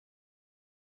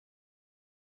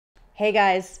Hey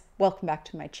guys, welcome back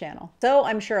to my channel. So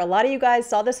I'm sure a lot of you guys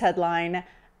saw this headline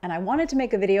and I wanted to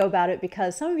make a video about it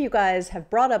because some of you guys have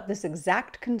brought up this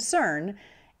exact concern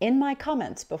in my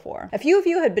comments before. A few of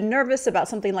you had been nervous about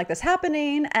something like this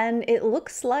happening, and it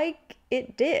looks like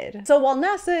it did. So while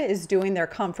NASA is doing their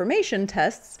confirmation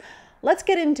tests, let's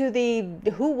get into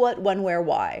the who, what, when, where,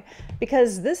 why,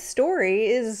 because this story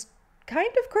is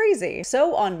kind of crazy.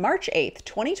 So on March 8th,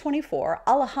 2024,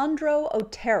 Alejandro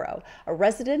Otero, a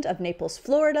resident of Naples,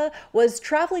 Florida, was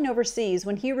traveling overseas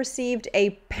when he received a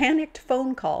panicked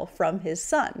phone call from his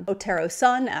son. Otero's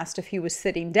son asked if he was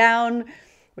sitting down,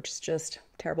 which is just a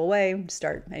terrible way to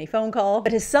start any phone call.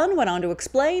 But his son went on to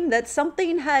explain that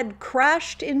something had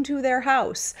crashed into their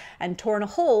house and torn a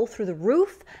hole through the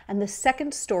roof and the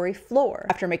second-story floor.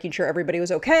 After making sure everybody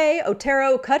was okay,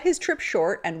 Otero cut his trip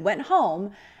short and went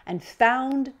home and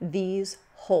found these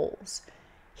holes.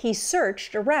 He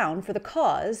searched around for the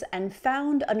cause and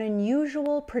found an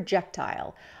unusual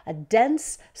projectile, a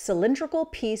dense cylindrical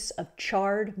piece of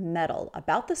charred metal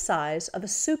about the size of a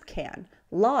soup can,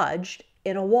 lodged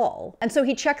in a wall. And so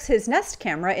he checks his Nest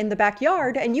camera in the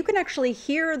backyard, and you can actually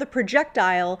hear the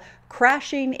projectile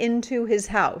crashing into his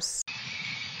house.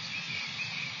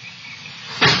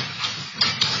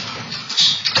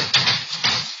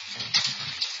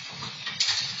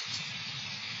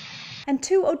 And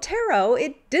to Otero,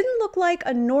 it didn't look like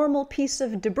a normal piece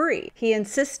of debris. He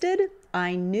insisted,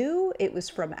 "I knew it was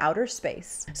from outer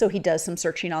space." So he does some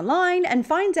searching online and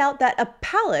finds out that a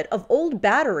pallet of old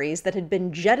batteries that had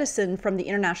been jettisoned from the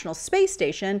International Space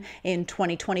Station in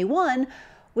 2021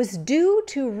 was due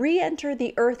to re-enter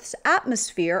the Earth's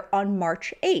atmosphere on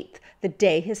March 8th, the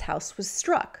day his house was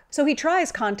struck. So he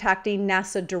tries contacting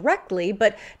NASA directly,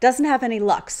 but doesn't have any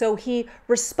luck. So he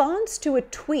responds to a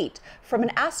tweet from an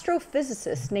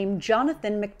astrophysicist named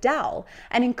Jonathan McDowell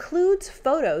and includes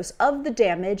photos of the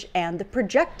damage and the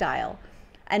projectile.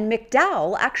 And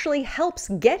McDowell actually helps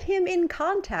get him in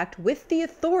contact with the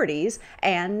authorities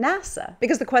and NASA.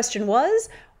 Because the question was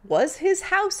his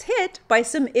house hit by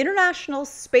some International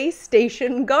Space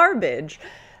Station garbage?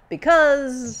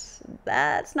 Because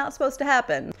that's not supposed to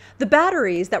happen. The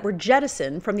batteries that were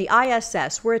jettisoned from the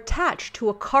ISS were attached to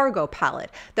a cargo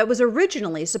pallet that was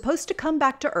originally supposed to come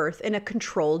back to Earth in a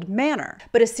controlled manner.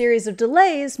 But a series of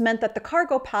delays meant that the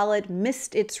cargo pallet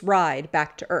missed its ride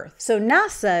back to Earth. So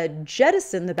NASA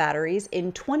jettisoned the batteries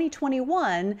in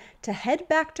 2021 to head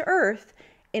back to Earth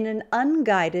in an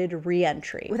unguided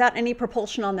re-entry. Without any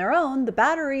propulsion on their own, the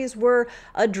batteries were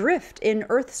adrift in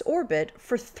Earth's orbit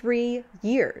for 3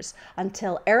 years,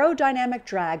 until aerodynamic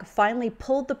drag finally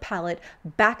pulled the pallet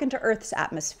back into Earth's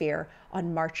atmosphere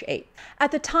on March 8th.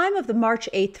 At the time of the March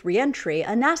 8th re-entry, a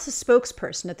NASA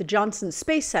spokesperson at the Johnson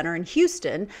Space Center in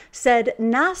Houston said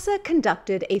NASA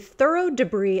conducted a thorough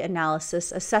debris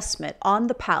analysis assessment on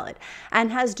the pallet and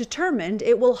has determined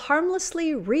it will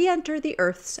harmlessly re-enter the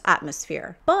Earth's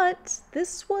atmosphere. But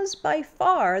this was by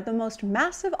far the most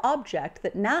massive object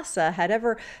that NASA had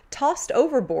ever tossed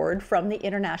overboard from the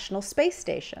International Space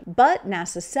Station. But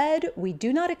NASA said, "We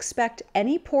do not expect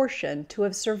any portion to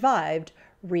have survived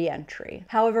re-entry."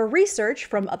 However, research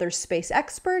from other space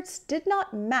experts did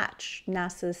not match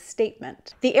NASA's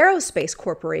statement. The Aerospace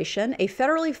Corporation, a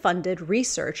federally funded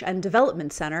research and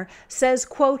development center, says,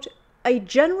 quote, "A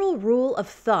general rule of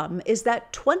thumb is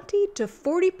that 20 to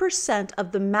 40%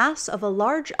 of the mass of a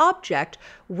large object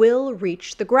will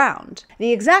reach the ground.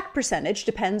 The exact percentage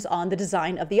depends on the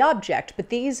design of the object, but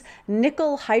these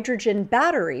nickel-hydrogen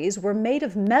batteries were made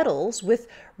of metals with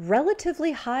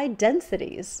relatively high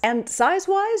densities. And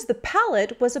size-wise, the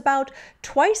pallet was about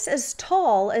twice as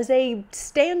tall as a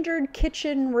standard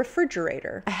kitchen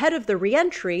refrigerator." Ahead of the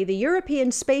re-entry, the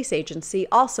European Space Agency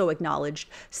also acknowledged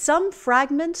some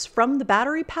fragments from the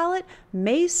battery pallet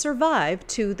may survive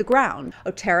to the ground.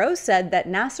 Otero said that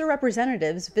NASA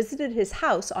representatives visited his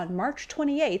house on March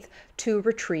 28th to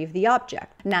retrieve the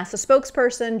object. NASA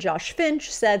spokesperson Josh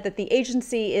Finch said that the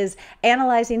agency is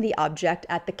analyzing the object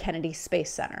at the Kennedy Space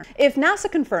Center. If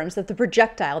NASA confirms that the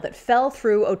projectile that fell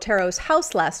through Otero's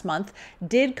house last month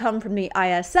did come from the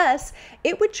ISS,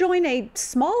 it would join a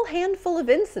small handful of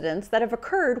incidents that have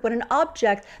occurred when an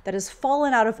object that has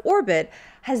fallen out of orbit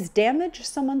has damaged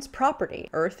someone's property.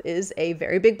 Earth is a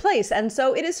very big place, and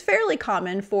so it is fairly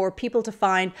common for people to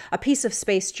find a piece of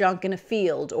space junk in a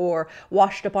field or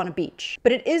washed up on a beach. beach.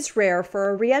 But it is rare for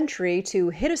a re-entry to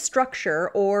hit a structure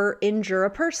or injure a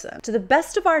person. To the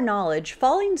best of our knowledge,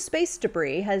 falling space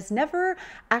debris has never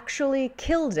actually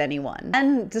killed anyone.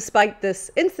 And despite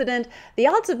this incident, the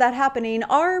odds of that happening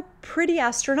are pretty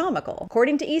astronomical.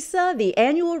 According to ESA, the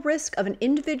annual risk of an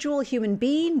individual human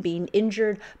being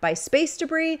injured by space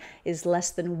debris is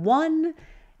less than 1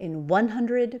 in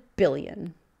 100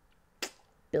 billion.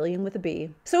 Billion with a B.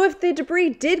 So if the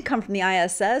debris did come from the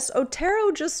ISS,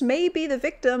 Otero just may be the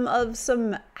victim of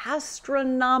some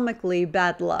astronomically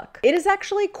bad luck. It is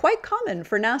actually quite common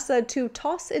for NASA to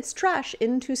toss its trash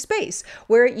into space,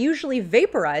 where it usually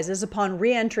vaporizes upon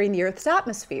re-entering the Earth's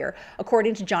atmosphere,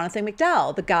 according to Jonathan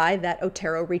McDowell, the guy that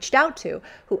Otero reached out to,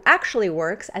 who actually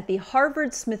works at the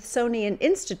Harvard-Smithsonian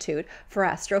Institute for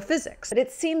Astrophysics. But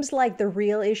it seems like the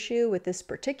real issue with this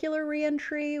particular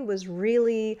re-entry was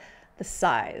really the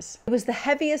size. It was the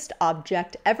heaviest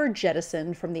object ever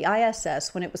jettisoned from the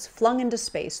ISS when it was flung into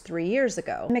space 3 years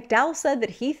ago. McDowell said that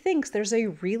he thinks there's a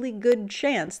really good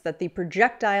chance that the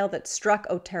projectile that struck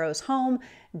Otero's home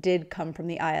did come from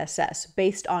the ISS,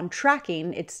 based on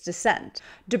tracking its descent.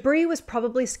 Debris was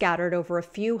probably scattered over a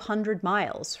few hundred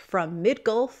miles, from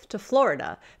mid-Gulf to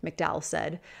Florida, McDowell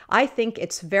said. I think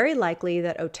it's very likely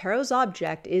that Otero's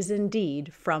object is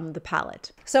indeed from the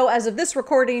pallet. So as of this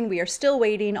recording, we are still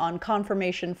waiting on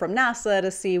confirmation from NASA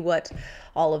to see what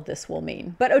all of this will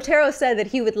mean. But Otero said that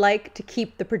he would like to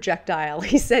keep the projectile.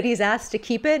 He said he's asked to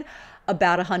keep it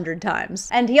about 100 times.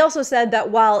 And he also said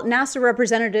that while NASA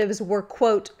representatives were,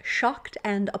 quote, shocked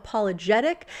and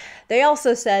apologetic, they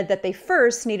also said that they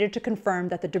first needed to confirm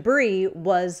that the debris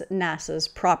was NASA's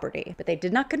property. But they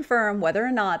did not confirm whether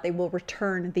or not they will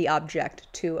return the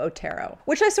object to Otero,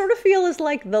 which I sort of feel is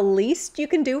like the least you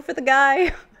can do for the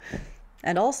guy.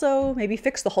 And also maybe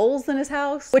fix the holes in his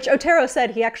house, which Otero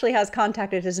said he actually has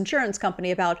contacted his insurance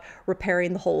company about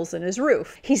repairing the holes in his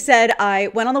roof. He said, I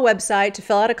went on the website to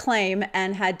fill out a claim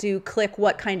and had to click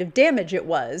what kind of damage it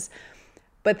was,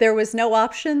 but there was no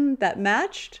option that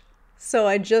matched, so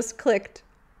I just clicked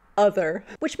other,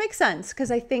 which makes sense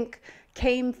because I think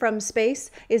came from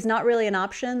space is not really an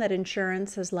option that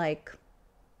insurance has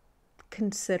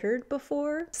considered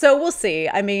before. So we'll see.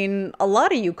 I mean, a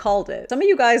lot of you called it. Some of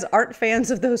you guys aren't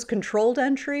fans of those controlled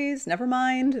entries. Never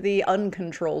mind the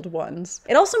uncontrolled ones.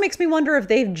 It also makes me wonder if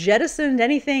they've jettisoned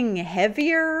anything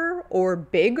heavier or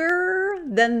bigger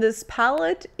than this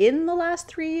pallet in the last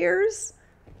 3 years.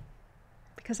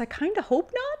 Because I kind of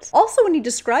hope not. Also, when he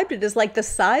described it as like the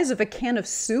size of a can of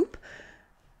soup,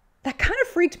 that kind of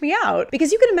freaked me out.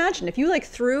 Because you can imagine if you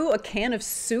threw a can of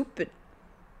soup at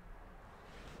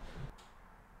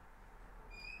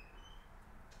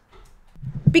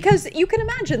Because you can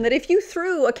imagine that if you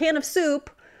threw a can of soup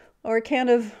or a can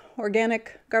of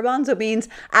organic garbanzo beans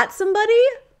at somebody,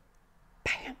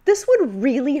 bam, this would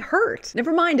really hurt.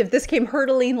 Never mind if this came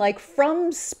hurtling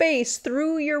from space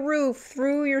through your roof,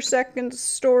 through your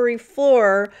second-story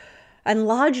floor, and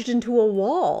lodged into a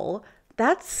wall.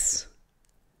 That's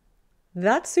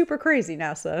super crazy,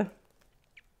 NASA.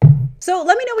 So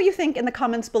let me know what you think in the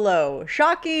comments below.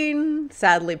 Shocking,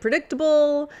 sadly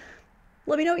predictable.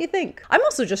 Let me know what you think. I'm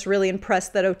also just really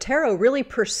impressed that Otero really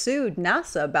pursued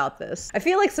NASA about this. I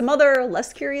feel like some other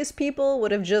less curious people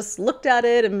would have just looked at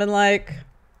it and been like,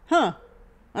 huh,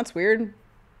 that's weird.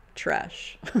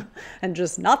 Trash. And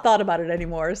just not thought about it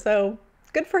anymore. So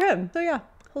good for him. So yeah,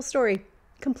 whole story.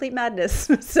 Complete madness.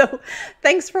 So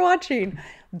thanks for watching.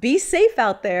 Be safe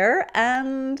out there.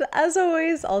 And as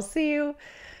always, I'll see you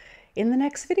in the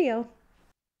next video.